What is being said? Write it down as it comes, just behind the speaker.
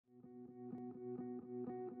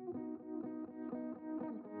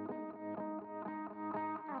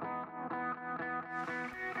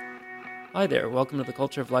Hi there, welcome to the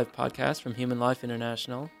Culture of Life podcast from Human Life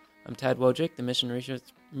International. I'm Tad Wojcik, the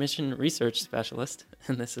Mission Research Specialist,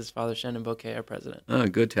 and this is Father Shannon Bouquet, our president.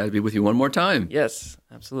 Good, Tad, to be with you one more time. Yes,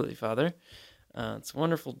 absolutely, Father. It's a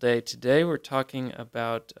wonderful day. Today we're talking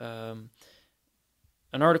about an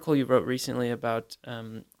article you wrote recently about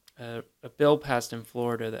a bill passed in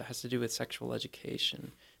Florida that has to do with sexual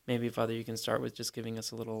education. Maybe, Father, you can start with just giving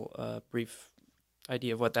us a little brief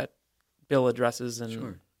idea of what that bill addresses and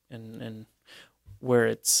Sure. and where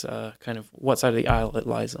it's kind of what side of the aisle it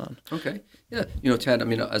lies on. Okay. Yeah. Tad,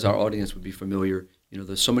 as our audience would be familiar,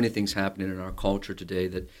 there's so many things happening in our culture today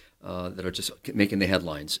that are just making the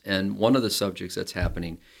headlines. And one of the subjects that's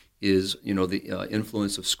happening is, the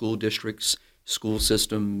influence of school districts, school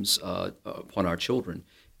systems upon our children.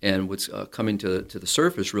 And what's coming to the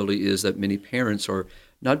surface really is that many parents are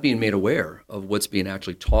not being made aware of what's being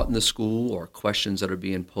actually taught in the school or questions that are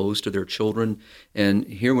being posed to their children. And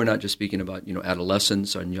here we're not just speaking about,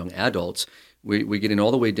 adolescents and young adults. We're getting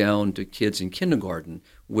all the way down to kids in kindergarten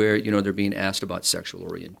where, they're being asked about sexual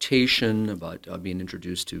orientation, about being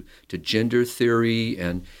introduced to gender theory.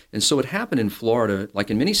 And so what happened in Florida,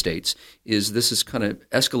 like in many states, is this is kind of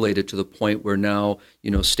escalated to the point where now,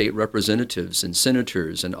 state representatives and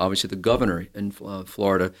senators and obviously the governor in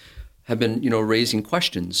Florida have been, raising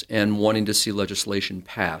questions and wanting to see legislation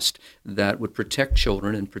passed that would protect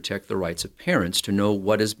children and protect the rights of parents to know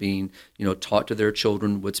what is being, taught to their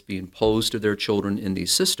children, what's being posed to their children in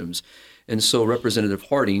these systems. And so Representative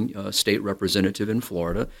Harding, state representative in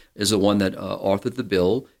Florida, is the one that authored the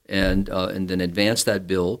bill and then advanced that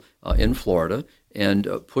bill in Florida and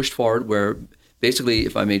pushed forward where basically,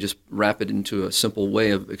 if I may just wrap it into a simple way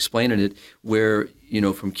of explaining it, where,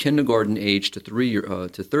 from kindergarten age to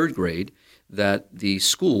third grade, that the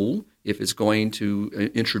school, if it's going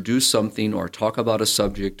to introduce something or talk about a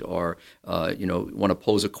subject or, want to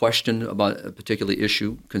pose a question about a particular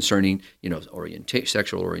issue concerning,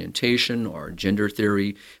 sexual orientation or gender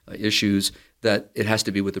theory issues, that it has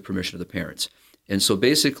to be with the permission of the parents. And so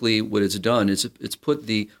basically what it's done is it's put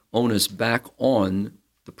the onus back on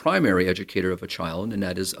the primary educator of a child, and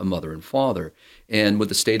that is a mother and father. And what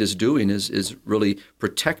the state is doing is really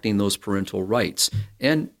protecting those parental rights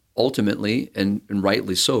and ultimately, and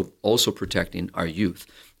rightly so, also protecting our youth.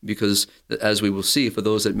 Because as we will see, for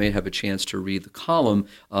those that may have a chance to read the column,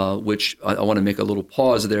 which I want to make a little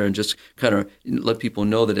pause there and just kind of let people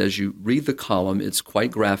know that as you read the column, it's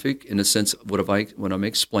quite graphic in a sense of what I'm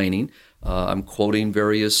explaining. I'm quoting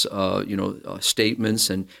various,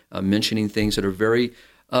 statements and mentioning things that are very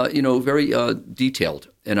detailed.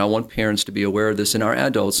 And I want parents to be aware of this, and our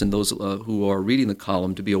adults and those who are reading the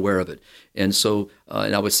column to be aware of it. And so,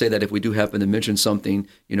 and I would say that if we do happen to mention something,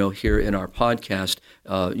 here in our podcast,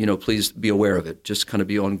 please be aware of it. Just kind of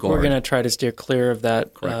be on guard. We're going to try to steer clear of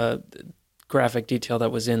that graphic detail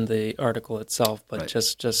that was in the article itself, but right.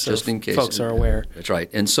 just so in case folks are aware. That's right.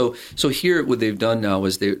 And so here, what they've done now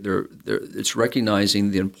is it's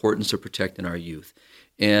recognizing the importance of protecting our youth.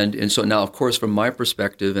 And so now, of course, from my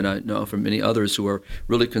perspective, and I know from many others who are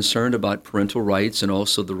really concerned about parental rights and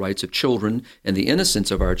also the rights of children and the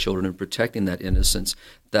innocence of our children and protecting that innocence,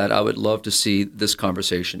 that I would love to see this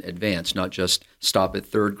conversation advance, not just stop at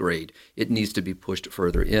third grade. It needs to be pushed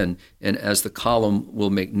further in. And as the column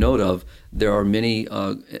will make note of, there are many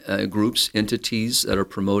groups, entities that are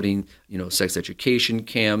promoting, sex education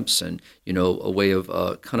camps and, a way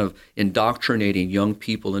of kind of indoctrinating young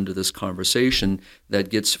people into this conversation that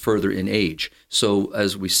gets further in age. So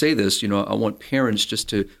as we say this, I want parents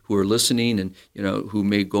who are listening and, who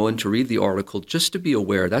may go in to read the article, just to be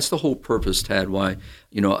aware. That's the whole purpose, Tad, why,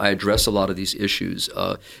 I address a lot of these issues.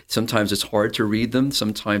 Sometimes it's hard to read them.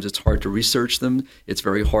 Sometimes it's hard to research them. It's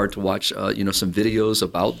very hard to watch, some videos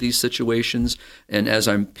about these situations. And as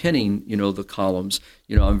I'm penning, the columns,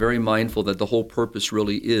 I'm very mindful that the whole purpose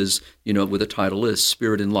really is, what the title is,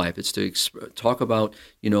 Spirit in Life. It's to talk about,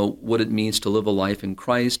 what it means to live a life in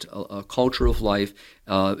Christ, a culture of life,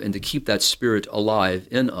 and to keep that spirit alive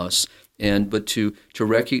in us. But to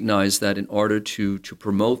recognize that in order to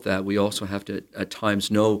promote that, we also have to at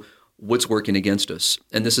times know what's working against us.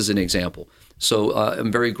 And this is an example. So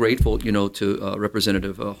I'm very grateful, to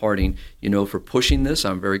Representative Harding, for pushing this.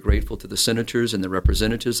 I'm very grateful to the senators and the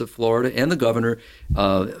representatives of Florida and the governor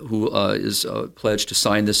who is pledged to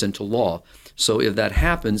sign this into law. So if that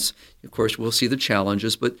happens, of course, we'll see the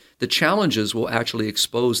challenges, but the challenges will actually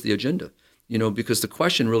expose the agenda. Because the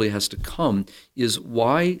question really has to come is,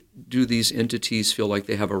 why do these entities feel like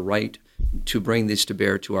they have a right to bring this to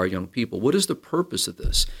bear to our young people? What is the purpose of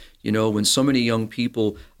this? When so many young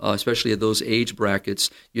people, especially at those age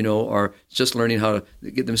brackets, are just learning how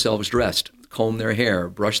to get themselves dressed, comb their hair,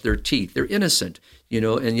 brush their teeth. They're innocent,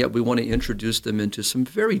 and yet we want to introduce them into some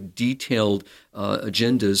very detailed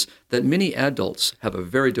agendas that many adults have a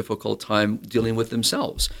very difficult time dealing with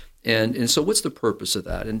themselves. And so what's the purpose of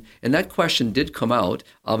that? And that question did come out.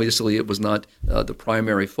 Obviously, it was not the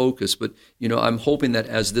primary focus, but, I'm hoping that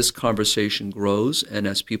as this conversation grows and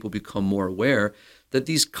as people become more aware, that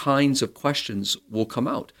these kinds of questions will come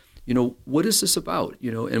out. What is this about?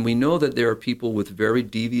 And we know that there are people with very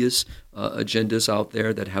devious agendas out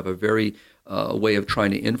there that have a very way of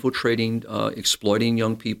trying to infiltrating, exploiting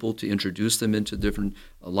young people to introduce them into different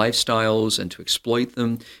lifestyles and to exploit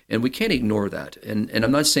them. And we can't ignore that. And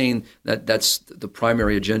I'm not saying that that's the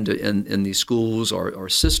primary agenda in these schools or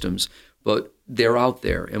systems, but they're out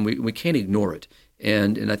there and we can't ignore it.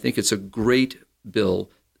 And I think it's a great bill,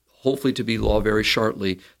 hopefully to be law very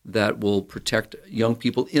shortly, that will protect young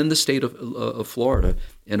people in the state of Florida.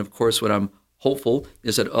 And of course, what I'm hopeful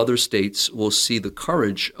is that other states will see the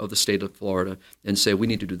courage of the state of Florida and say, we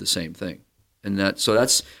need to do the same thing. And so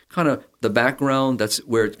that's kind of the background. That's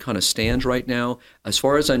where it kind of stands right now. As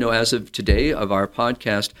far as I know, as of today of our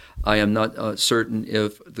podcast, I am not certain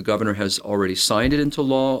if the governor has already signed it into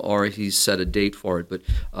law or he's set a date for it. But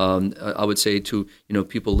I would say to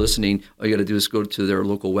people listening, all you got to do is go to their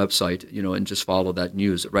local website, and just follow that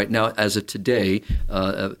news. Right now, as of today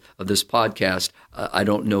of this podcast, I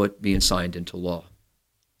don't know it being signed into law.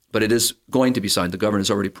 But it is going to be signed. The governor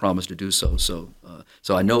has already promised to do so.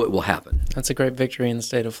 So I know it will happen. That's a great victory in the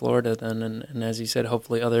state of Florida then. And as you said,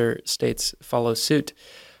 hopefully other states follow suit.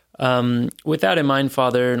 With that in mind,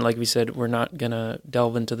 Father, and like we said, we're not going to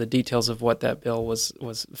delve into the details of what that bill was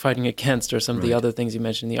fighting against or some of the other things you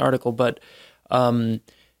mentioned in the article. But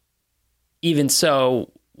even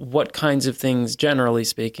so, what kinds of things, generally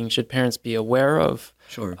speaking, should parents be aware of?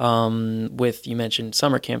 Sure. You mentioned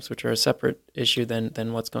summer camps, which are a separate issue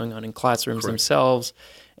than what's going on in classrooms themselves.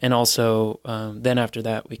 And also, then after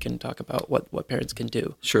that, we can talk about what parents can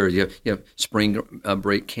do. Sure. You have spring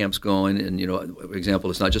break camps going. And, example,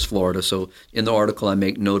 it's not just Florida. So in the article, I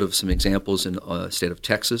make note of some examples in the state of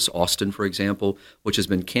Texas, Austin, for example, which has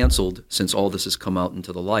been canceled since all this has come out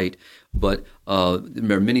into the light. But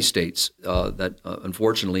there are many states that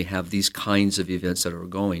unfortunately have these kinds of events that are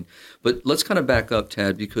going. But let's kind of back up,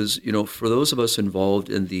 Tad, because, for those of us involved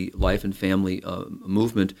in the life and family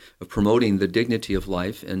movement of promoting the dignity of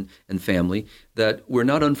life and family, that we're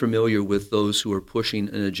not unfamiliar with those who are pushing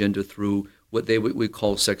an agenda through what we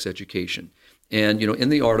call sex education. And, in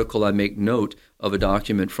the article, I make note of a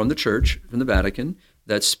document from the Church, from the Vatican,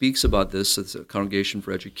 that speaks about this. It's a Congregation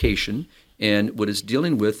for Education. And what it's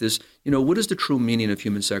dealing with is, what is the true meaning of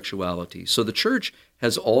human sexuality? So the Church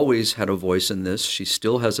has always had a voice in this. She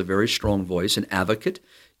still has a very strong voice, an advocate,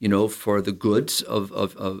 for the goods of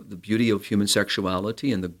the beauty of human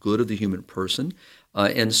sexuality and the good of the human person.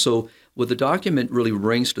 And so what the document really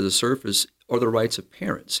brings to the surface are the rights of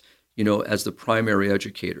parents, as the primary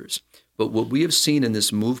educators. But what we have seen in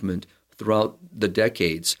this movement throughout the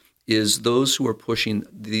decades is those who are pushing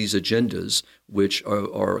these agendas, which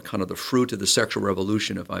are kind of the fruit of the sexual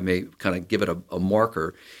revolution, if I may kind of give it a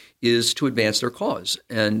marker, is to advance their cause.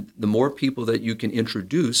 And the more people that you can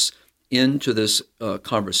introduce into this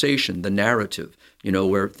conversation, the narrative,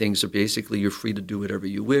 where things are basically you're free to do whatever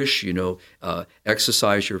you wish,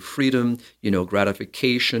 exercise your freedom,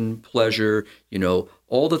 gratification, pleasure,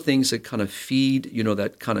 all the things that kind of feed,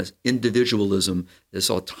 that kind of individualism, this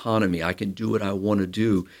autonomy. I can do what I want to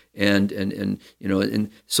do, and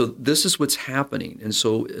so this is what's happening. And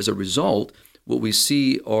so as a result, what we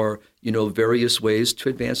see are various ways to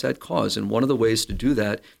advance that cause, and one of the ways to do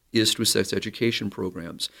that is through sex education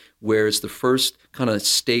programs, where it's the first kind of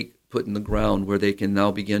stake put in the ground where they can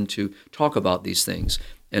now begin to talk about these things.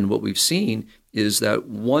 And what we've seen is that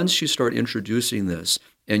once you start introducing this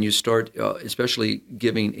and you start especially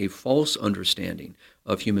giving a false understanding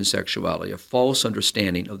of human sexuality, a false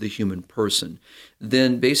understanding of the human person,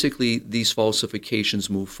 then basically these falsifications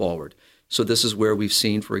move forward. So this is where we've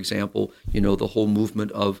seen, for example, the whole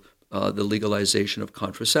movement of the legalization of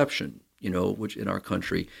contraception, which in our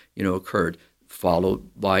country, occurred, followed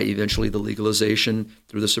by eventually the legalization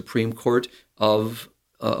through the Supreme Court of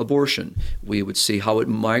abortion. We would see how it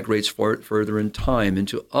migrates further in time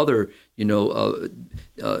into other,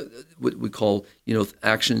 what we call,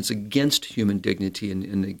 actions against human dignity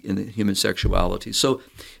and human sexuality. So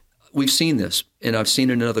we've seen this, and I've seen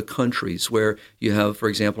it in other countries where you have, for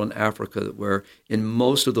example, in Africa, where in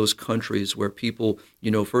most of those countries where people,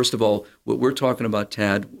 first of all, what we're talking about,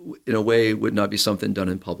 Tad, in a way would not be something done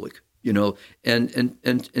in public, and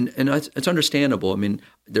it's understandable. I mean,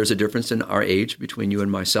 there's a difference in our age between you and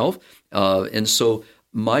myself, and so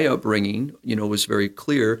my upbringing, was very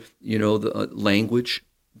clear. The language,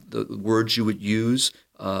 the words you would use.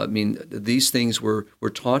 These things were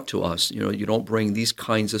taught to us. You don't bring these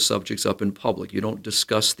kinds of subjects up in public. You don't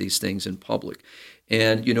discuss these things in public.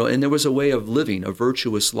 And, and there was a way of living, a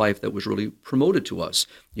virtuous life that was really promoted to us.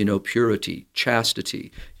 Purity,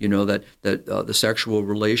 chastity, that the sexual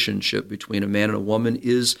relationship between a man and a woman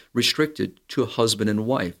is restricted to a husband and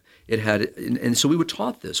wife. It had, and so we were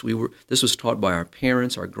taught this. This was taught by our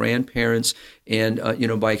parents, our grandparents, and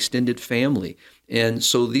by extended family. And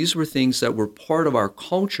so these were things that were part of our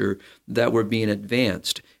culture that were being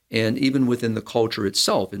advanced. And even within the culture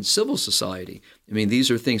itself, in civil society,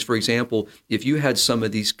 these are things. For example, if you had some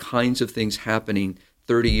of these kinds of things happening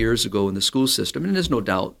 30 years ago in the school system, and there's no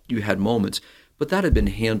doubt you had moments, but that had been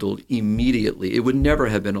handled immediately. It would never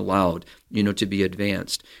have been allowed, to be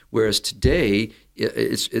advanced. Whereas today,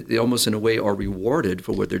 they almost in a way are rewarded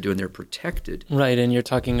for what they're doing. They're protected. Right, and you're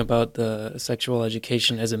talking about the sexual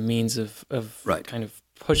education as a means of right. kind of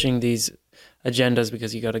pushing these agendas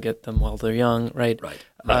because you got to get them while they're young, right?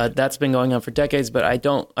 Right. That's been going on for decades, but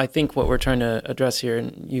I think what we're trying to address here,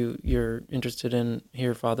 and you're interested in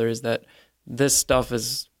here, Father, is that this stuff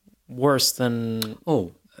is worse than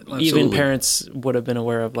even parents would have been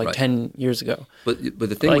aware of 10 years ago. But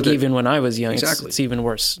the thing with even when I was young, exactly. it's even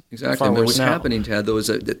worse. Exactly. What's happening, Tad, though, is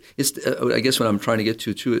that it's. I guess what I'm trying to get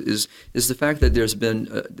to too is the fact that there's been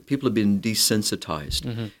people have been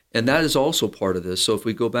desensitized, and that is also part of this. So if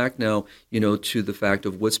we go back now, to the fact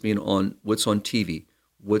of what's on TV,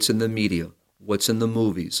 what's in the media, what's in the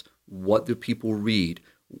movies, what do people read.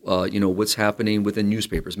 What's happening within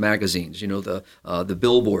newspapers, magazines, the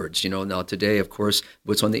billboards, now today, of course,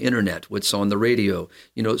 what's on the internet, what's on the radio,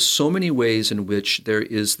 so many ways in which there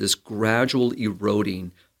is this gradual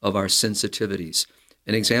eroding of our sensitivities.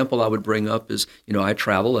 An example I would bring up is, I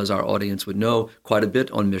travel, as our audience would know, quite a bit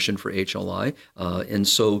on mission for HLI. And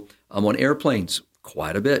so I'm on airplanes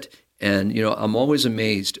quite a bit. And, I'm always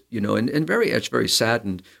amazed, and very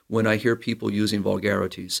saddened when I hear people using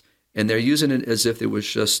vulgarities. And they're using it as if it was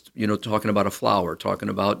just, talking about a flower, talking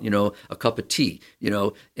about, a cup of tea,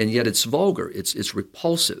 and yet it's vulgar, it's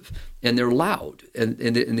repulsive, and they're loud, and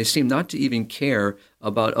they seem not to even care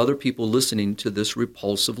about other people listening to this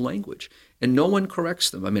repulsive language. And no one corrects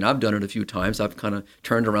them. I've done it a few times. I've kind of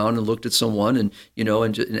turned around and looked at someone and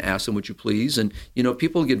asked them, would you please? And,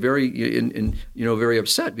 people get very, very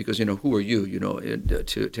upset because, who are you,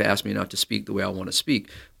 to ask me not to speak the way I want to speak.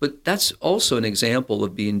 But that's also an example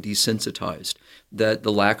of being desensitized, that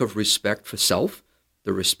the lack of respect for self,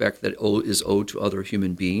 the respect that is owed to other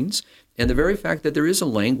human beings, and the very fact that there is a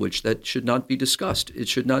language that should not be discussed. It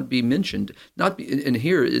should not be mentioned. And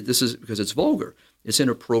here, this is because it's vulgar. It's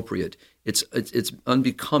inappropriate. It's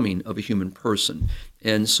unbecoming of a human person.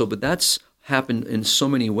 And so, but that's happened in so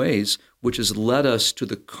many ways, which has led us to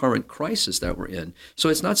the current crisis that we're in. So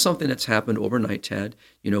it's not something that's happened overnight, Tad.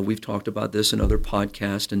 We've talked about this in other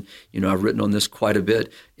podcasts, and, I've written on this quite a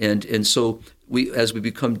bit. And so as we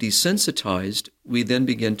become desensitized, we then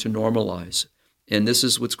begin to normalize. And this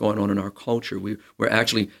is what's going on in our culture. We're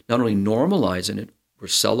actually not only normalizing it, we're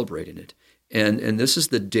celebrating it. And this is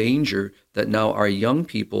the danger that now our young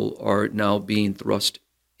people are now being thrust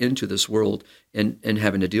into this world and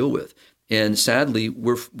having to deal with. And sadly,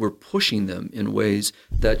 we're pushing them in ways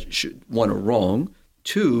that one, are wrong,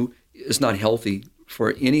 two, is not healthy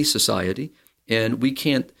for any society, and we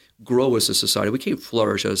can't grow as a society. We can't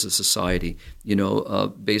flourish as a society,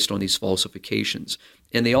 based on these falsifications.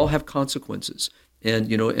 And they all have consequences.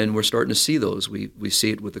 And, and we're starting to see those. We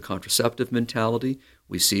see it with the contraceptive mentality.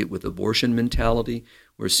 We see it with abortion mentality.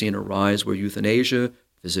 We're seeing a rise where euthanasia,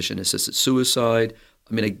 physician-assisted suicide,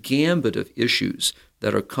 a gambit of issues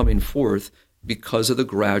that are coming forth because of the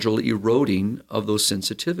gradual eroding of those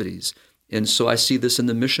sensitivities. And so I see this in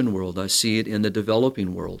the mission world. I see it in the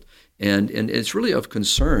developing world. And it's really of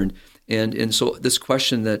concern. And so this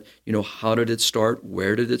question that, how did it start?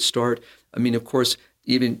 Where did it start? Of course,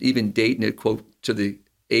 even dating it, quote, to the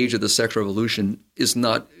age of the sexual revolution is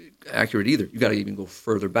not accurate either. You got to even go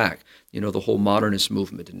further back, the whole modernist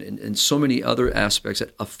movement and so many other aspects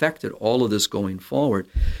that affected all of this going forward.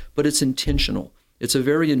 But it's intentional. It's a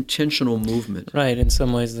very intentional movement. Right. In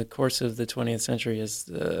some ways, the course of the 20th century is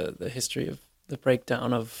the history of the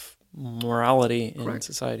breakdown of morality in Correct.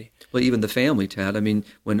 Society. Well, even the family, Tad.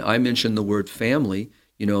 When I mention the word family,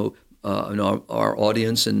 and our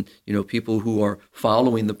audience and people who are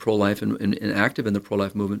following the pro-life and active in the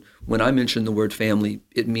pro-life movement, when I mention the word family,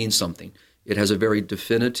 it means something. It has a very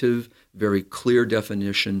definitive, very clear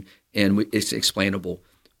definition, and it's explainable.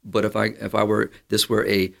 But if I were this were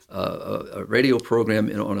a radio program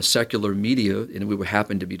on a secular media, and we would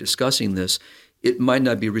happen to be discussing this, it might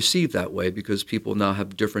not be received that way because people now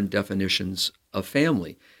have different definitions of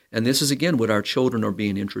family. And this is, again, what our children are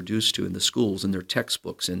being introduced to in the schools, in their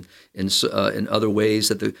textbooks, and in other ways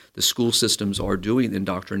that the school systems are doing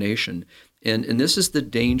indoctrination. And this is the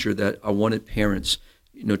danger that I wanted parents,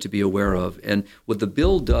 to be aware of. And what the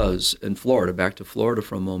bill does in Florida, back to Florida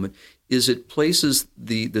for a moment, is it places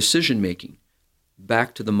the decision-making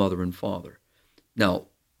back to the mother and father. Now,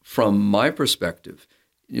 from my perspective,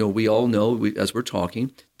 we all know, as we're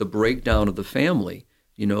talking, the breakdown of the family,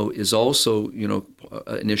 is also,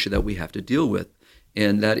 an issue that we have to deal with.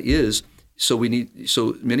 And that is, so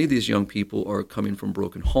many of these young people are coming from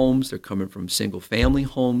broken homes, they're coming from single-family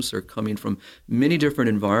homes, they're coming from many different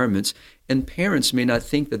environments, and parents may not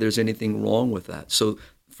think that there's anything wrong with that. So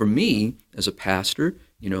for me, as a pastor,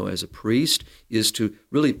 as a priest, is to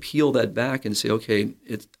really peel that back and say, okay,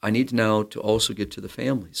 I need now to also get to the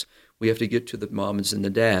families. We have to get to the moms and the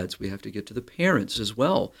dads. We have to get to the parents as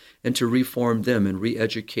well, and to reform them and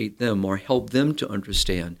re-educate them or help them to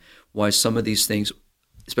understand why some of these things,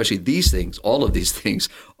 especially these things, all of these things,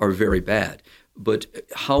 are very bad. But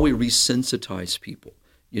how we resensitize people,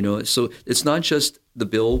 so it's not just the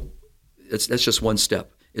bill. That's just one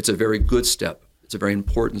step. It's a very good step. It's a very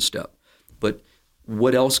important step. But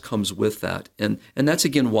what else comes with that? And that's,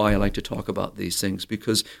 again, why I like to talk about these things,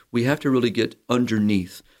 because we have to really get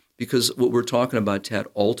underneath. Because what we're talking about, Tad,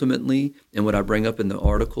 ultimately, and what I bring up in the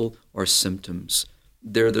article, are symptoms.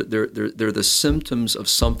 They're the symptoms of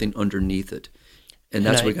something underneath it. And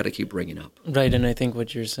that's what we got to keep bringing up. Right, and I think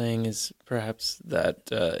what you're saying is perhaps that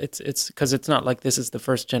it's because it's not like this is the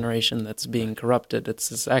first generation that's being corrupted.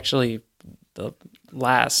 It's actually the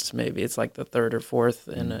last, maybe. It's like the third or fourth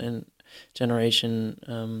in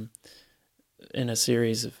generation in a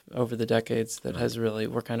series of over the decades that has really,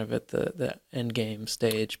 we're kind of at the end game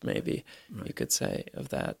stage, maybe you could say, of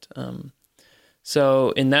that.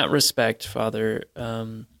 So in that respect, Father,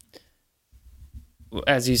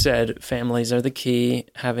 as you said, families are the key.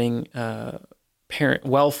 Having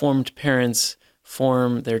well-formed parents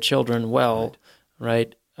form their children well,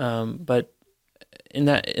 right? But in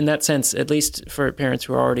that sense, at least for parents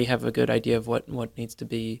who already have a good idea of what needs to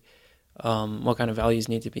be, what kind of values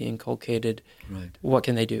need to be inculcated, right, what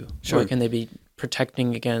can they do? Sure. What can they be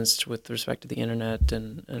protecting against with respect to the internet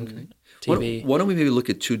and TV? Why don't we maybe look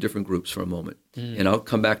at two different groups for a moment, and I'll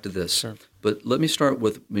come back to this. Sure. But let me start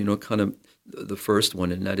with kind of the first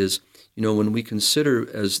one, and that is, when we consider,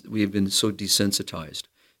 as we have been so desensitized,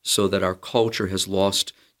 so that our culture has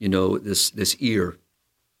lost, this ear,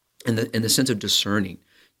 and the sense of discerning,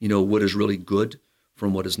 what is really good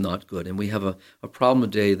from what is not good. And we have a problem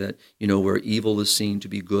today that, where evil is seen to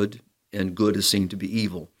be good and good is seen to be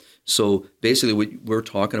evil. So basically what we're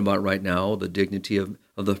talking about right now, the dignity of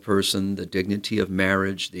the person, the dignity of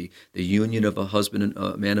marriage, the union of a husband and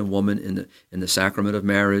a man and woman in the sacrament of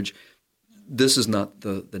marriage, this is not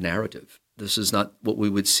the narrative. This is not what we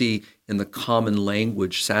would see in the common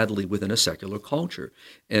language, sadly, within a secular culture.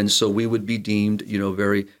 And so we would be deemed,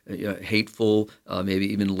 very hateful,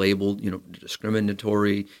 maybe even labeled,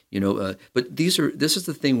 discriminatory, but this is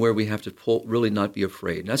the thing where we have to really not be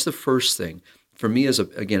afraid. And that's the first thing. For me, as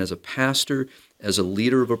a pastor, as a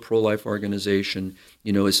leader of a pro-life organization,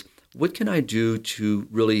 is what can I do to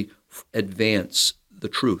really advance the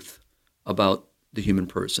truth about the human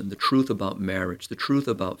person, the truth about marriage, the truth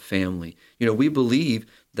about family. We believe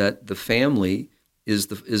that the family is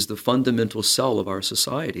the fundamental cell of our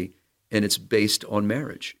society, and it's based on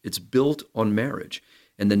marriage. It's built on marriage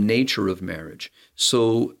and the nature of marriage.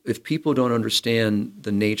 So if people don't understand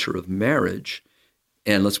the nature of marriage,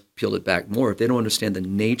 and let's peel it back more, if they don't understand the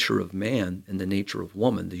nature of man and the nature of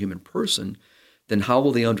woman, the human person, then how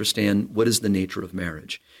will they understand what is the nature of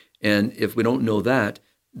marriage? And if we don't know that,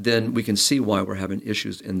 then we can see why we're having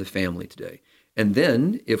issues in the family today. And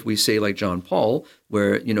then if we say, like John Paul,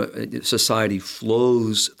 where society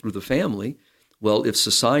flows through the family, well, if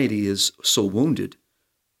society is so wounded,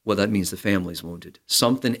 well, that means the family's wounded.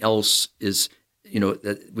 Something else is,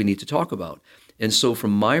 that we need to talk about. And so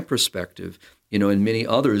from my perspective, and many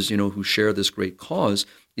others, who share this great cause,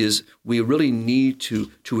 is we really need to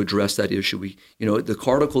address that issue. The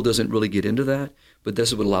article doesn't really get into that, but this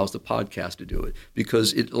is what allows the podcast to do it,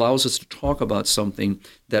 because it allows us to talk about something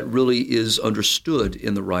that really is understood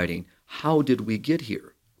in the writing. How did we get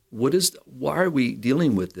here? Why are we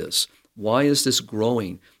dealing with this? Why is this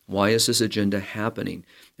growing? Why is this agenda happening?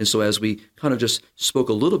 And so as we kind of just spoke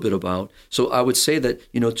a little bit about, so I would say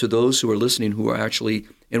that, to those who are listening who are actually,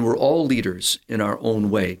 and we're all leaders in our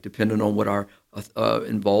own way, depending on what our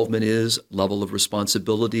involvement is, level of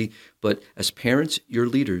responsibility. But as parents, you're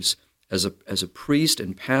leaders. As a priest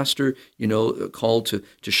and pastor, called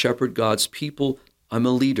to shepherd God's people, I'm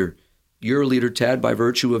a leader. You're a leader, Tad, by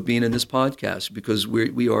virtue of being in this podcast, because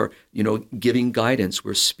we are, giving guidance,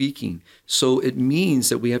 we're speaking. So it means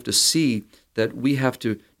that we have to see that we have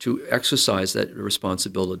to exercise that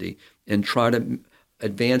responsibility and try to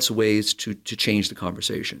advance ways to change the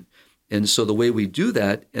conversation. And so the way we do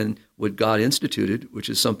that, and what God instituted, which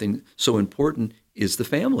is something so important, is the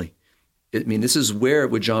family. This is where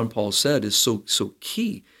what John Paul said is so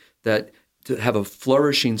key, that to have a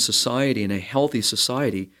flourishing society and a healthy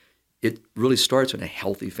society, it really starts in a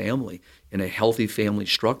healthy family, in a healthy family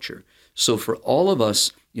structure. So for all of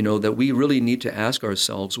us, that we really need to ask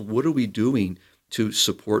ourselves, what are we doing to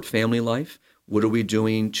support family life? What are we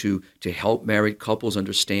doing to help married couples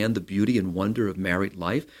understand the beauty and wonder of married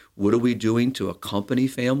life? What are we doing to accompany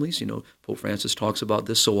families? Pope Francis talks about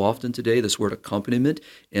this so often today, this word accompaniment,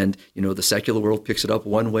 and, the secular world picks it up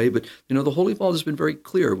one way, but, the Holy Father has been very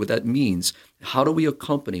clear what that means. How do we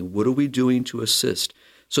accompany? What are we doing to assist?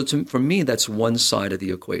 So for me, that's one side of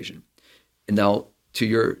the equation. And now to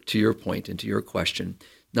your point and to your question,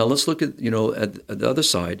 now let's look at, at the other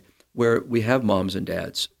side, where we have moms and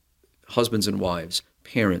dads, husbands and wives,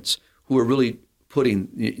 parents who are really putting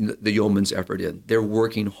the yeoman's effort in. They're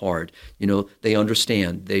working hard. They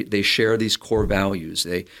understand. They share these core values.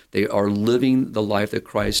 They are living the life that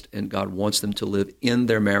Christ and God wants them to live in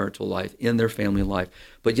their marital life, in their family life.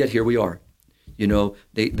 But yet here we are.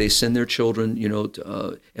 They send their children,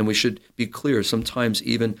 and we should be clear, sometimes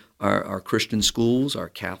even our Christian schools, our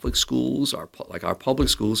Catholic schools, our public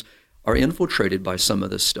schools are infiltrated by some of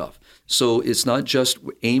this stuff. So it's not just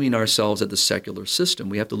aiming ourselves at the secular system.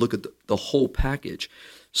 We have to look at the whole package.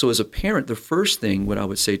 So as a parent, the first thing, what I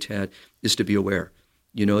would say, Tad, is to be aware.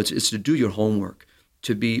 It's to do your homework,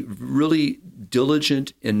 to be really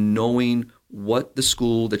diligent in knowing what the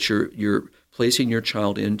school that you're placing your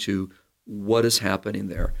child into, what is happening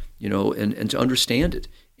there, and to understand it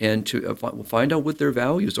and to find out what their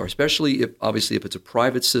values are, especially if it's a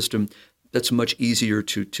private system. That's much easier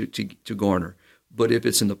to garner. But if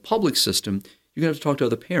it's in the public system, you're going to have to talk to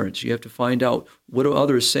other parents. You have to find out, what do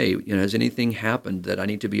others say? Has anything happened that I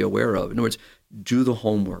need to be aware of? In other words, do the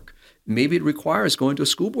homework. Maybe it requires going to a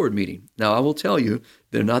school board meeting. Now, I will tell you,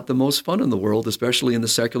 they're not the most fun in the world, especially in the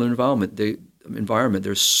secular environment.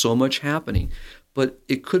 There's so much happening. But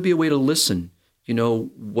it could be a way to listen,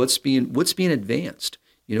 what's being advanced,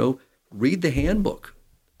 read the handbook.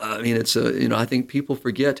 I think people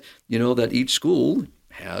forget, that each school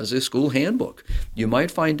has a school handbook. You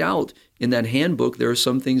might find out in that handbook there are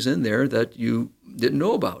some things in there that you didn't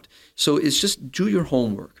know about. So it's just do your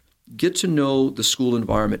homework, get to know the school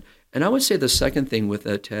environment. And I would say the second thing with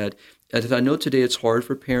that, Ted, and I know today it's hard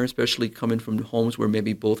for parents, especially coming from homes where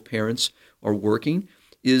maybe both parents are working,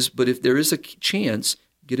 but if there is a chance,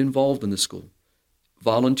 get involved in the school.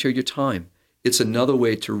 Volunteer your time. It's another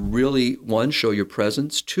way to really, one, show your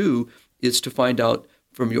presence. Two, is to find out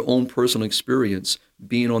from your own personal experience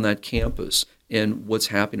being on that campus and what's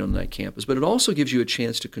happening on that campus. But it also gives you a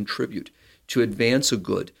chance to contribute, to advance a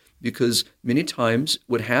good, because many times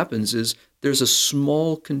what happens is there's a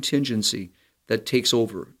small contingency that takes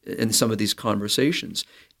over in some of these conversations.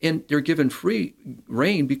 And they're given free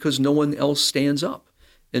rein because no one else stands up.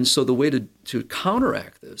 And so the way to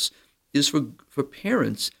counteract this is for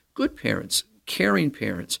parents, good parents, caring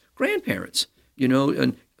parents, grandparents,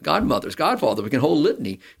 and godmothers, godfather, we can whole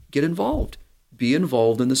litany, get involved, be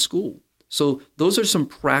involved in the school. So those are some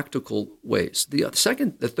practical ways. The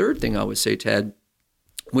third thing I would say, Ted,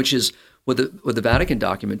 which is what the Vatican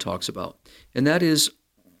document talks about, and that is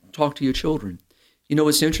talk to your children.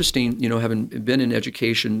 It's interesting, having been in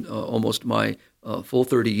education almost my full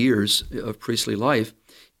 30 years of priestly life,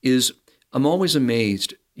 is I'm always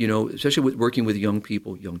amazed, especially with working with young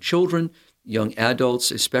people, young children, young adults,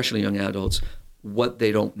 especially young adults, what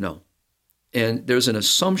they don't know. And there's an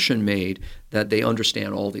assumption made that they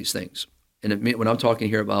understand all these things. And what I'm talking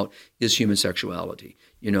here about is human sexuality,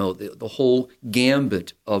 the whole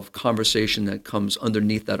gambit of conversation that comes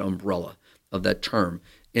underneath that umbrella of that term.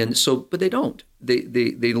 And so, but they don't.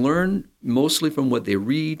 They learn mostly from what they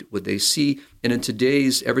read, what they see, and in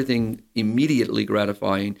today's everything immediately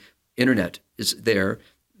gratifying internet is there.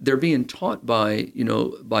 They're being taught by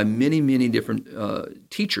many, many different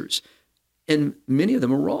teachers, and many of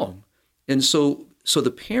them are wrong. And so the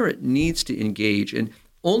parent needs to engage, and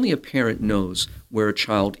only a parent knows where a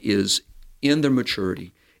child is in their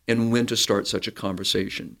maturity and when to start such a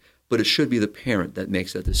conversation. but it should be the parent that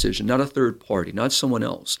makes that decision, not a third party, not someone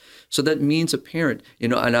else. So that means a parent,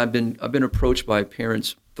 and I've been approached by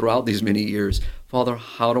parents throughout these many years. Father,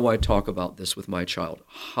 how do I talk about this with my child?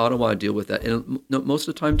 How do I deal with that? And most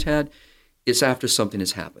of the time, Tad, it's after something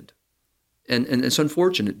has happened. And it's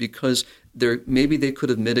unfortunate because maybe they could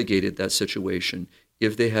have mitigated that situation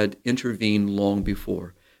if they had intervened long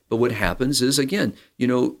before. But what happens is, again,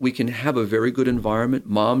 we can have a very good environment.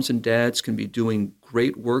 Moms and dads can be doing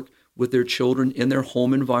great work with their children in their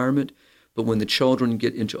home environment. But when the children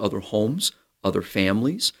get into other homes, other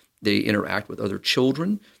families, they interact with other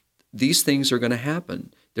children, these things are going to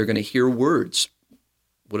happen. They're going to hear words.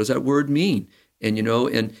 What does that word mean? And,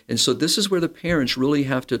 and so this is where the parents really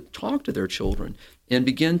have to talk to their children and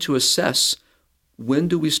begin to assess, when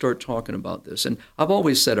do we start talking about this? And I've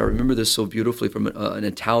always said, I remember this so beautifully from an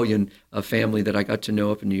Italian family that I got to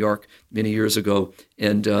know up in New York many years ago.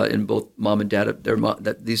 And both mom and dad,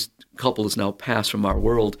 that these couple is now passed from our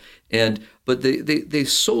world. But they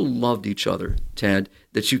so loved each other, Tad,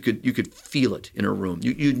 that you could feel it in a room.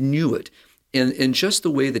 You knew it. And just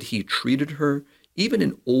the way that he treated her, even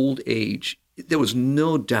in old age, there was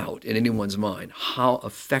no doubt in anyone's mind how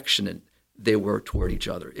affectionate they were toward each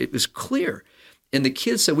other. It was clear. And the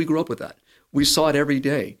kids said, we grew up with that. We saw it every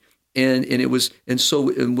day. And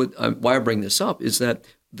why I bring this up is that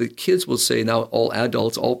the kids will say now, all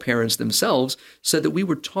adults, all parents themselves said that we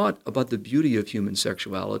were taught about the beauty of human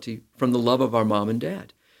sexuality from the love of our mom and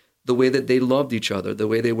dad, the way that they loved each other, the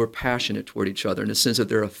way they were passionate toward each other, in the sense of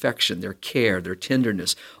their affection, their care, their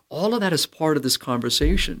tenderness. All of that is part of this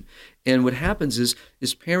conversation. And what happens is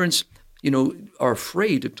parents, are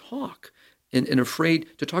afraid to talk. And afraid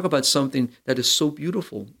to talk about something that is so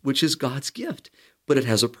beautiful, which is God's gift. But it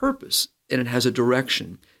has a purpose and it has a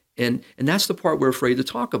direction. And that's the part we're afraid to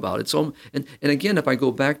talk about. And again, if I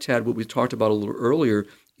go back, Tad, what we talked about a little earlier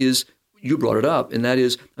is, you brought it up, and that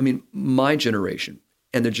is, my generation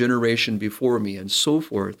and the generation before me and so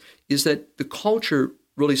forth, is that the culture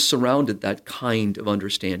really surrounded that kind of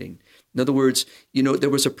understanding. In other words, there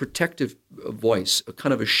was a protective voice, a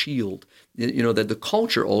kind of a shield, that the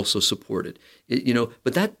culture also supported,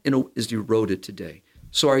 but that, is eroded today.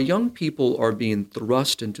 So our young people are being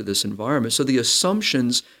thrust into this environment. So the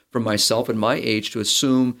assumptions from myself and my age to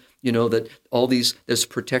assume, that this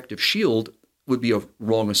protective shield would be a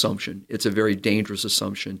wrong assumption. It's a very dangerous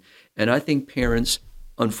assumption. And I think parents,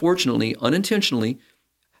 unfortunately, unintentionally,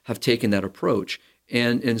 have taken that approach.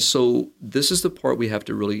 And so this is the part we have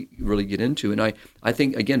to really, really get into. And I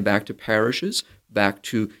think, again, back to parishes, back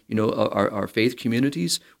to, our faith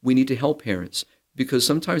communities, we need to help parents, because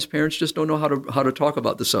sometimes parents just don't know how to talk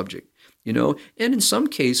about the subject, and in some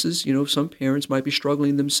cases, some parents might be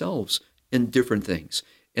struggling themselves in different things.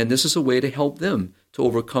 And this is a way to help them to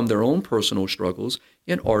overcome their own personal struggles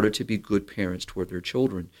in order to be good parents toward their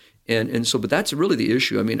children. But that's really the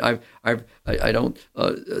issue. I don't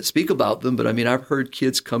speak about them, but I've heard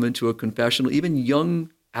kids come into a confessional, even young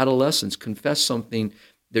adolescents confess something.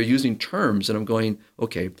 They're using terms, and I'm going,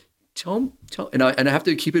 okay, tell, and I have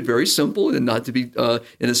to keep it very simple and not to be,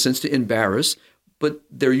 in a sense, to embarrass. But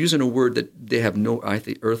they're using a word that they have no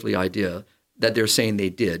earthly idea that they're saying they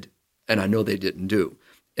did, and I know they didn't do.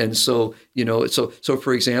 And so, so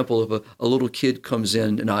for example, if a little kid comes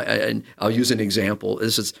in, and I'll use an example.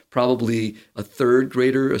 This is probably a third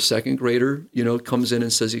grader, a second grader, comes in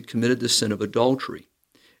and says he committed the sin of adultery.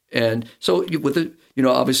 And so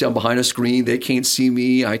obviously I'm behind a screen. They can't see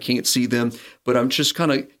me. I can't see them. But I'm just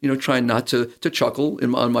kind of, trying not to chuckle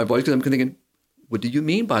on my voice, because I'm thinking, what do you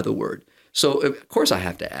mean by the word? So, of course, I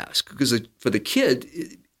have to ask, because for the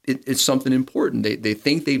kid, it's something important. They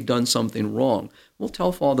think they've done something wrong. Well,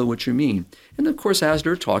 tell Father what you mean. And of course, as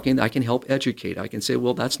they're talking, I can help educate. I can say,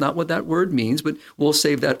 well, that's not what that word means, but we'll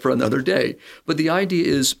save that for another day. But the idea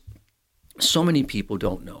is, so many people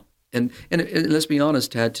don't know. And let's be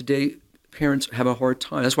honest, Tad, today parents have a hard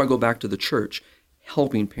time. That's why I go back to the church,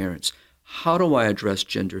 helping parents. How do I address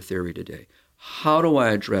gender theory today? How do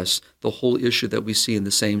I address the whole issue that we see in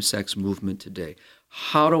the same-sex movement today?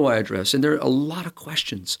 How do I address? And there are a lot of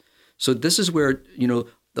questions. So this is where,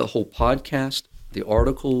 the whole podcast, the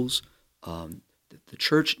articles, the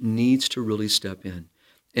church needs to really step in.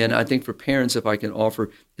 And I think for parents, if I can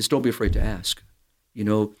offer, is don't be afraid to ask.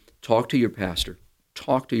 Talk to your pastor,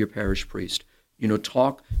 talk to your parish priest,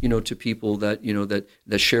 talk, to people that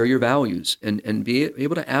share your values, and be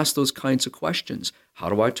able to ask those kinds of questions. How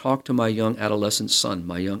do I talk to my young adolescent son,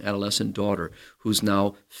 my young adolescent daughter, who's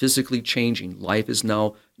now physically changing? Life is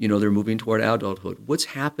now, they're moving toward adulthood. What's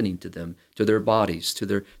happening to them, to their bodies, to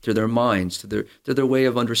their minds, to their way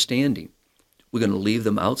of understanding? We're going to leave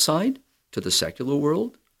them outside to the secular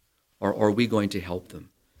world, or are we going to help them?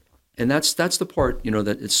 And that's the part,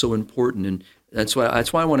 that it's so important. And that's why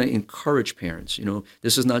I want to encourage parents.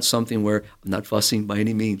 This is not something where I'm not fussing by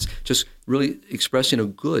any means, just really expressing a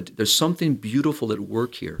good. There's something beautiful at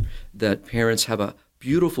work here that parents have a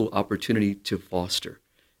beautiful opportunity to foster.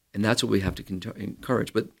 And that's what we have to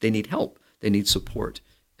encourage. But they need help. They need support.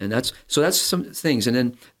 And that's some things. And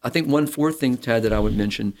then I think one fourth thing, Tad, that I would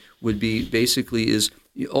mention would be basically is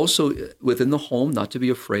also within the home, not to be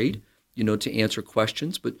afraid, to answer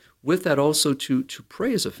questions, but with that also to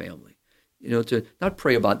pray as a family, to not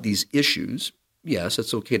pray about these issues. Yes,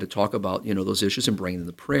 it's okay to talk about, those issues and bring them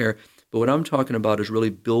to prayer. But what I'm talking about is really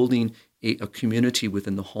building a community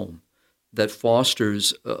within the home that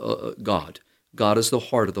fosters God. God is the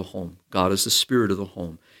heart of the home. God is the spirit of the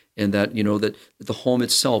home. And that, that the home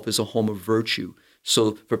itself is a home of virtue.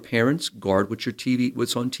 So for parents, guard what's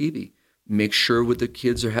on TV. Make sure what the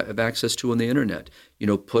kids have access to on the internet.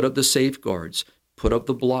 Put up the safeguards. Put up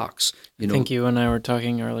the blocks. I think you and I were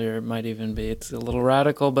talking earlier. It might even be, it's a little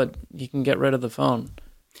radical, but you can get rid of the phone.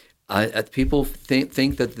 People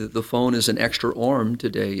think that the phone is an extra arm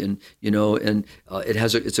today, and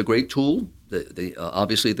it's a great tool.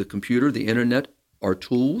 Obviously the computer, the internet are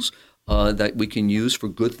tools that we can use for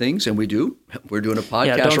good things, and we do. We're doing a podcast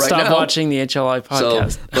right now. Don't stop watching the HLI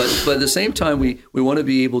podcast. But at the same time, we want to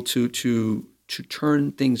be able to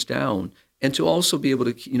turn things down, and to also be able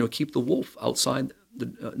to keep the wolf outside,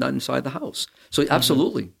 not inside the house. So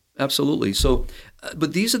absolutely. So,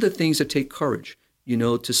 but these are the things that take courage.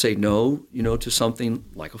 To say no, to something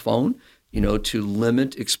like a phone. To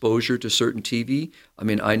limit exposure to certain TV. I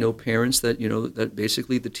mean, I know parents that that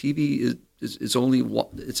basically the TV is only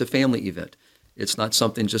it's a family event. It's not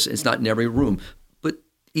something it's not in every room. But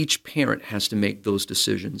each parent has to make those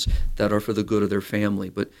decisions that are for the good of their family.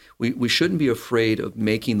 But we shouldn't be afraid of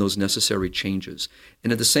making those necessary changes.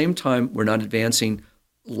 And at the same time, we're not advancing.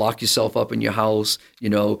 Lock yourself up in your house.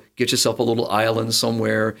 Get yourself a little island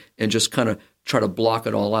somewhere and just kind of try to block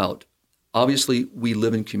it all out. Obviously, we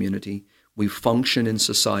live in community. We function in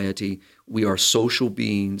society. We are social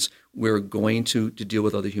beings. We're going to deal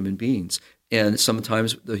with other human beings. And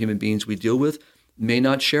sometimes the human beings we deal with may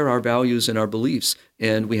not share our values and our beliefs.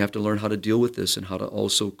 And we have to learn how to deal with this and how to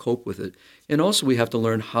also cope with it. And also we have to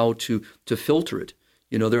learn how to filter it.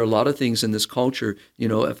 There are a lot of things in this culture,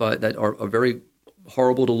 that are very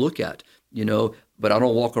horrible to look at, but I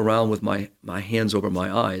don't walk around with my hands over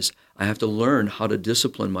my eyes. I have to learn how to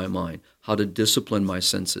discipline my mind, how to discipline my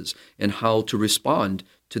senses, and how to respond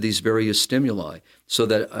to these various stimuli. So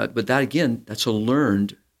that, but that again, that's a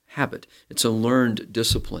learned habit. It's a learned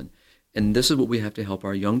discipline. And this is what we have to help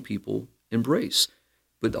our young people embrace.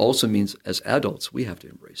 But also means as adults, we have to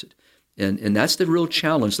embrace it. And that's the real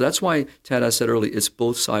challenge. So that's why, Tad, I said earlier, it's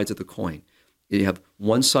both sides of the coin. You have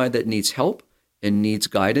one side that needs help and needs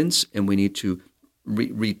guidance, and we need to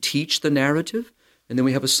reteach the narrative. And then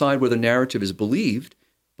we have a side where the narrative is believed,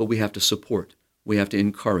 but we have to support. We have to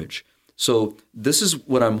encourage. So this is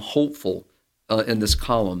what I'm hopeful in this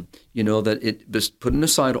column, that it just putting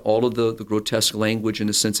aside all of the grotesque language and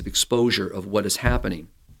a sense of exposure of what is happening.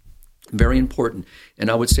 Very important. And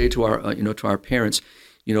I would say to our parents,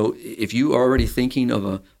 if you are already thinking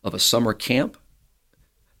of a summer camp,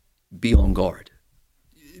 be on guard.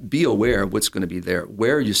 Be aware of what's going to be there.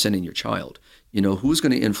 Where are you sending your child? Who's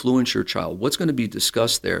going to influence your child? What's going to be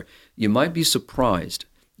discussed there? You might be surprised,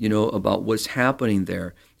 about what's happening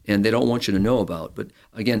there, and they don't want you to know about. But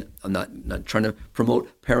again, I'm not trying to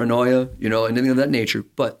promote paranoia, anything of that nature.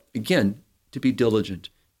 But again, to be diligent,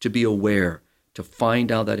 to be aware, to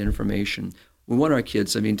find out that information. We want our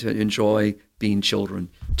kids, to enjoy being children,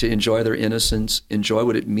 to enjoy their innocence, enjoy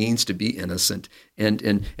what it means to be innocent.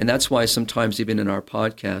 And that's why sometimes even in our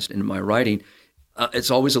podcast and in my writing, it's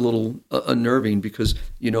always a little unnerving because,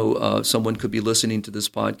 someone could be listening to this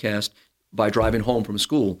podcast by driving home from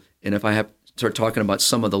school. And if I have to start talking about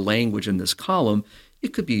some of the language in this column,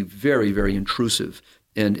 it could be very, very intrusive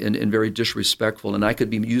and very disrespectful. And I could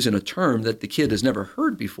be using a term that the kid has never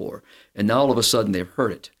heard before. And now all of a sudden they've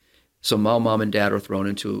heard it. So mom and dad are thrown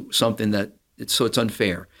into something it's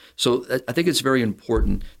unfair. So I think it's very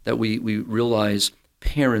important that we realize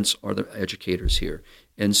parents are the educators here.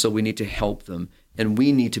 And so we need to help them. And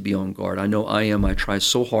we need to be on guard. I know I am. I try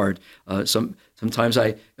so hard. Sometimes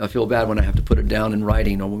I feel bad when I have to put it down in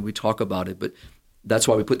writing or when we talk about it. But that's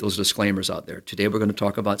why we put those disclaimers out there. Today we're going to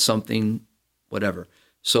talk about something, whatever.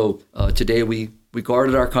 So today we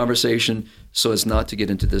guarded our conversation so as not to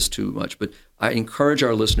get into this too much. But I encourage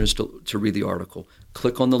our listeners to read the article.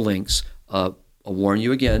 Click on the links. I'll warn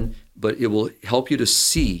you again, but it will help you to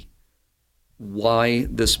see why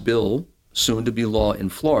this bill, soon to be law in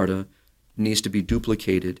Florida, needs to be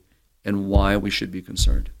duplicated and why we should be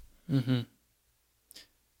concerned. Mm-hmm.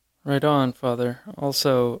 Right on, Father.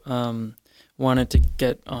 Also, wanted to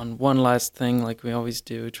get on one last thing, like we always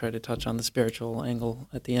do, try to touch on the spiritual angle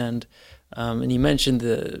at the end. And you mentioned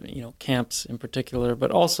the camps in particular,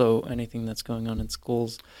 but also anything that's going on in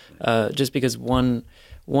schools. Just because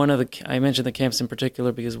I mentioned the camps in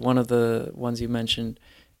particular because one of the ones you mentioned,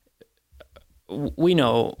 we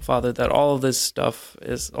know, Father, that all of this stuff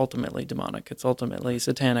is ultimately demonic. It's ultimately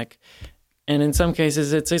satanic. And in some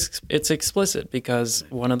cases, it's explicit because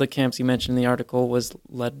one of the camps you mentioned in the article was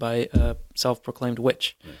led by a self-proclaimed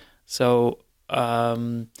witch. Right. So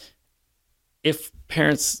if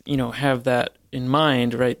parents, have that in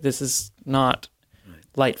mind, right, this is not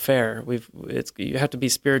light fare. You have to be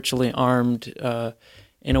spiritually armed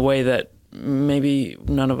in a way that maybe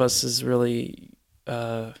none of us is really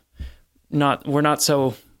we're not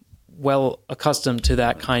so well accustomed to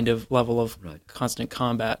that kind of level of constant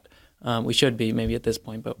combat. We should be maybe at this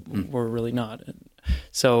point, but we're really not.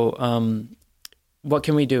 So what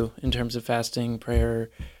can we do in terms of fasting, prayer,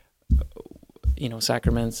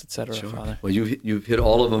 sacraments, etc., Sure. Father? Well, you've hit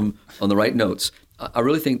all of them on the right notes. I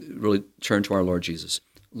really think, turn to our Lord Jesus.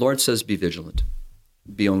 Lord says, be vigilant,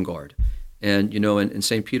 be on guard. And, and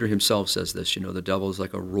St. Peter himself says this, the devil is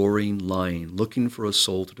like a roaring lion looking for a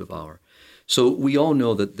soul to devour. So we all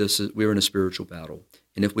know that we're in a spiritual battle.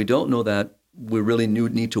 And if we don't know that, we really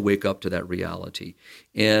need to wake up to that reality.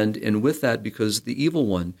 And with that, because the evil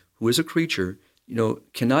one, who is a creature,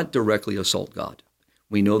 cannot directly assault God.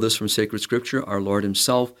 We know this from sacred scripture. Our Lord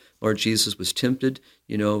himself, Lord Jesus, was tempted,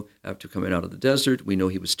 after coming out of the desert. We know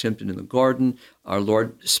he was tempted in the garden. Our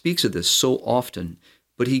Lord speaks of this so often,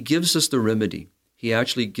 but he gives us the remedy. He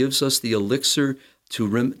actually gives us the elixir to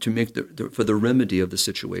make for the remedy of the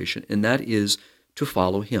situation, and that is to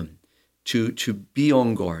follow him. To be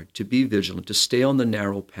on guard, to be vigilant, to stay on the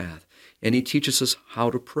narrow path. And he teaches us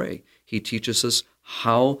how to pray. He teaches us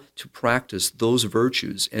how to practice those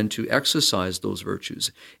virtues and to exercise those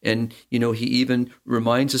virtues. And, he even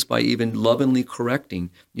reminds us by even lovingly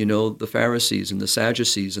correcting, the Pharisees and the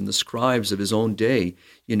Sadducees and the scribes of his own day,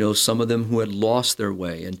 some of them who had lost their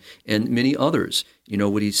way and many others.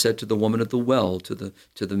 What he said to the woman at the well, to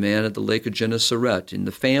the man at the lake of Gennesaret, and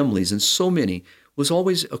the families, and so many, was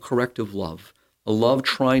always a corrective love, a love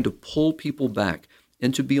trying to pull people back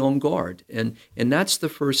and to be on guard. And that's the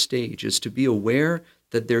first stage, is to be aware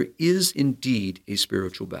that there is indeed a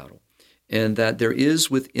spiritual battle, and that there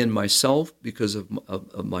is within myself, because of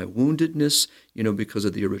my woundedness, because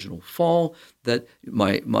of the original fall, that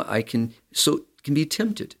I can be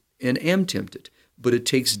tempted and am tempted. But it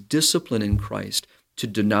takes discipline in Christ to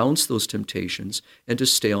denounce those temptations and to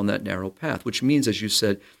stay on that narrow path, which means, as you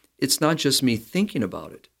said, it's not just me thinking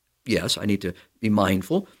about it. Yes, I need to be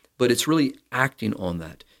mindful, but it's really acting on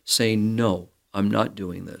that, saying, no, I'm not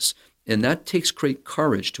doing this. And that takes great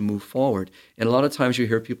courage to move forward. And a lot of times you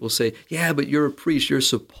hear people say, yeah, but you're a priest, you're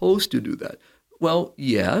supposed to do that. Well,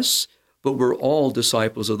 yes, but we're all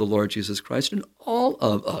disciples of the Lord Jesus Christ, and all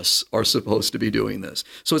of us are supposed to be doing this.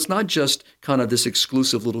 So it's not just kind of this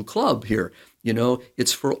exclusive little club here.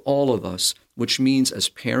 It's for all of us, which means as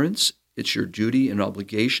parents, it's your duty and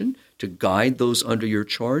obligation to guide those under your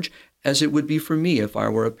charge, as it would be for me if I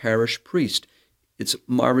were a parish priest. It's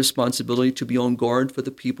my responsibility to be on guard for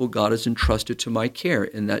the people God has entrusted to my care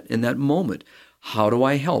in that moment. How do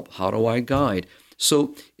I help? How do I guide?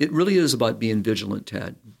 So it really is about being vigilant,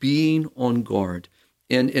 Tad, being on guard.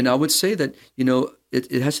 And I would say that,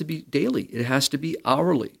 it has to be daily. It has to be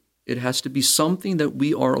hourly. It has to be something that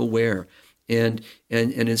we are aware. And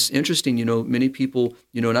it's interesting, many people,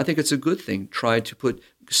 and I think it's a good thing, try to put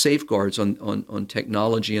safeguards on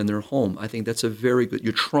technology in their home. I think that's a very good,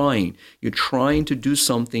 you're trying to do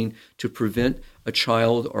something to prevent a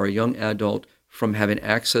child or a young adult from having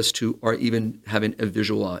access to or even having a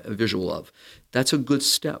visual of. That's a good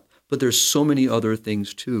step. But there's so many other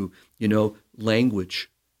things too, language.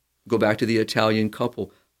 Go back to the Italian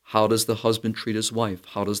couple. How does the husband treat his wife?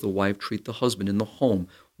 How does the wife treat the husband in the home?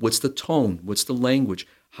 What's the tone? What's the language?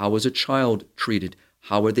 How is a child treated?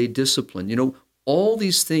 How are they disciplined? All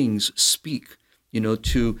these things speak,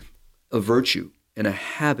 to a virtue and a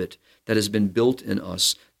habit that has been built in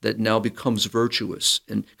us that now becomes virtuous.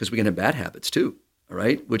 And because we can have bad habits too, all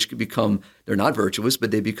right, which could become, they're not virtuous, but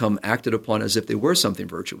they become acted upon as if they were something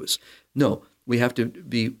virtuous. No, we have to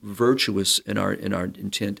be virtuous in our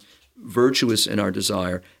intent, virtuous in our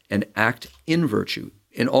desire, and act in virtue,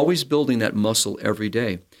 and always building that muscle every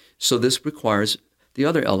day. So this requires the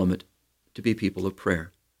other element, to be people of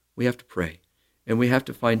prayer. We have to pray, and we have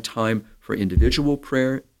to find time for individual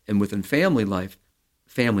prayer, and within family life,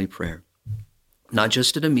 family prayer. Not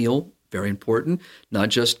just at a meal, very important. Not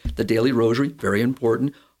just the daily rosary, very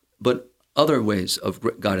important. But other ways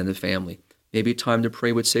of God in the family. Maybe time to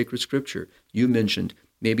pray with sacred scripture. You mentioned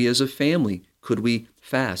maybe as a family, could we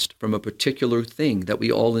fast from a particular thing that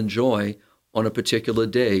we all enjoy on a particular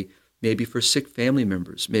day? Maybe for sick family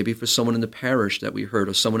members, maybe for someone in the parish that we heard,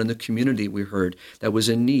 or someone in the community we heard that was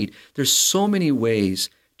in need. There's so many ways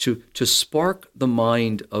to spark the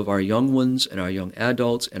mind of our young ones and our young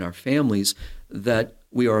adults and our families that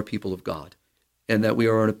we are a people of God, and that we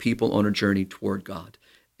are a people on a journey toward God,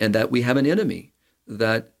 and that we have an enemy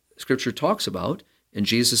that Scripture talks about and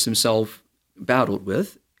Jesus himself battled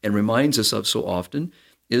with and reminds us of so often,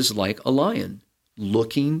 is like a lion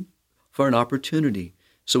looking for an opportunity.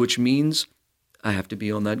 So which means I have to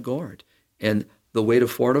be on that guard. And the way to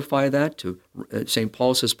fortify that, St.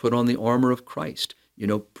 Paul says, put on the armor of Christ.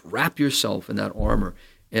 Wrap yourself in that armor.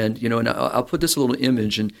 And, and I'll put this little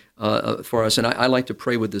image for us. And I like to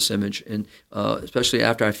pray with this image, and especially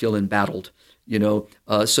after I feel embattled. So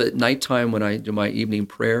at nighttime when I do my evening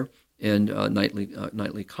prayer and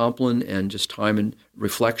nightly Compline and just time and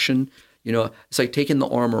reflection, it's like taking the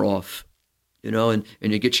armor off. And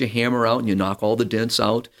you get your hammer out and you knock all the dents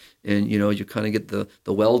out, and, you kind of get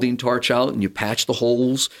the welding torch out and you patch the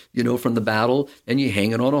holes, from the battle, and you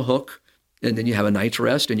hang it on a hook, and then you have a night's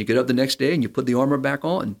rest, and you get up the next day and you put the armor back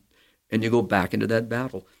on and you go back into that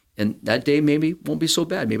battle. And that day maybe won't be so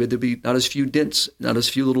bad. Maybe there'll be not as few dents, not as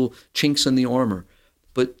few little chinks in the armor,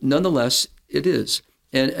 but nonetheless it is.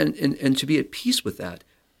 And to be at peace with that,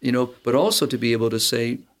 but also to be able to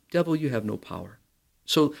say, devil, you have no power.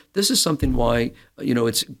 So this is something why,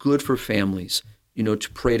 it's good for families, to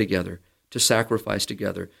pray together, to sacrifice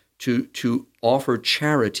together, to offer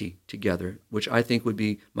charity together, which I think would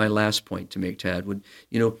be my last point to make, Tad.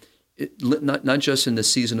 Not just in the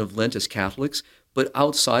season of Lent as Catholics, but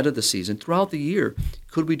outside of the season, throughout the year,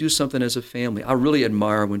 could we do something as a family? I really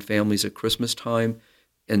admire when families at Christmas time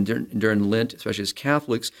and during Lent, especially as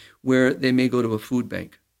Catholics, where they may go to a food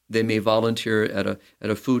bank. They may volunteer at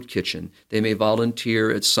a food kitchen. They may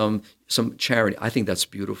volunteer at some charity. I think that's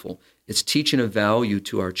beautiful. It's teaching a value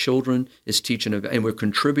to our children. It's teaching and we're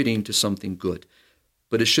contributing to something good.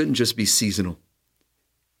 But it shouldn't just be seasonal.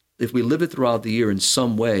 If we live it throughout the year in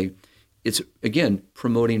some way, it's, again,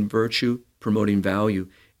 promoting virtue, promoting value.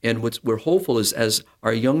 And what we're hopeful is as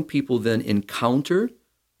our young people then encounter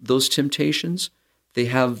those temptations, they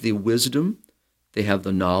have the wisdom, they have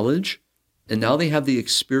the knowledge, and now they have the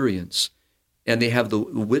experience, and they have the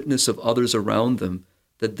witness of others around them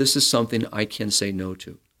that this is something I can say no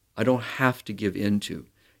to. I don't have to give in to,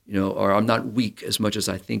 or I'm not weak as much as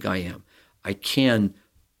I think I am. I can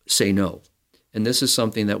say no. And this is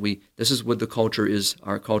something this is what the culture is,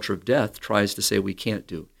 our culture of death tries to say we can't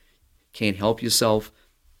do. Can't help yourself.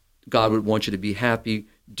 God would want you to be happy,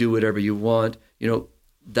 do whatever you want.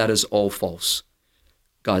 That is all false.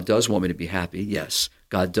 God does want me to be happy, yes.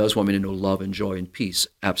 God does want me to know love and joy and peace,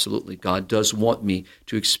 absolutely. God does want me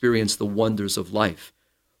to experience the wonders of life,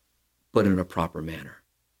 but in a proper manner,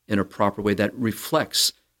 in a proper way that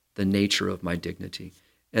reflects the nature of my dignity.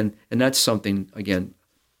 And that's something, again,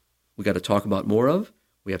 we got to talk about more of,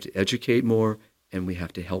 we have to educate more, and we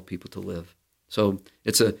have to help people to live. So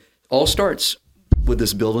all starts with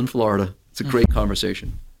this bill in Florida. It's a great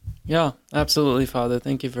conversation. Yeah, absolutely, Father.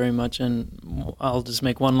 Thank you very much. And I'll just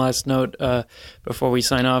make one last note before we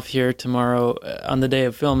sign off here. Tomorrow, on the day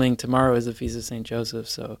of filming, tomorrow is the Feast of St. Joseph.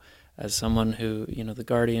 So as someone who, the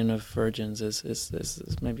guardian of virgins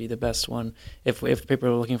is maybe the best one. If people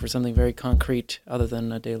are looking for something very concrete other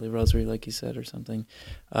than a daily rosary, like you said, or something,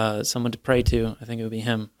 someone to pray to, I think it would be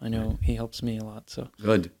him. I know he helps me a lot. So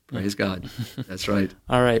good. Praise God. That's right.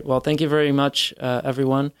 All right. Well, thank you very much,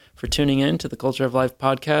 everyone, for tuning in to the Culture of Life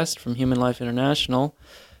podcast from Human Life International.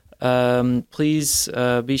 Please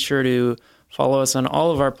be sure to follow us on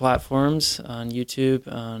all of our platforms, on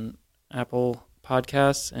YouTube, on Apple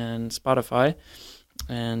Podcasts, and Spotify.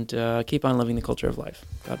 And keep on living the culture of life.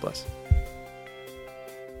 God bless.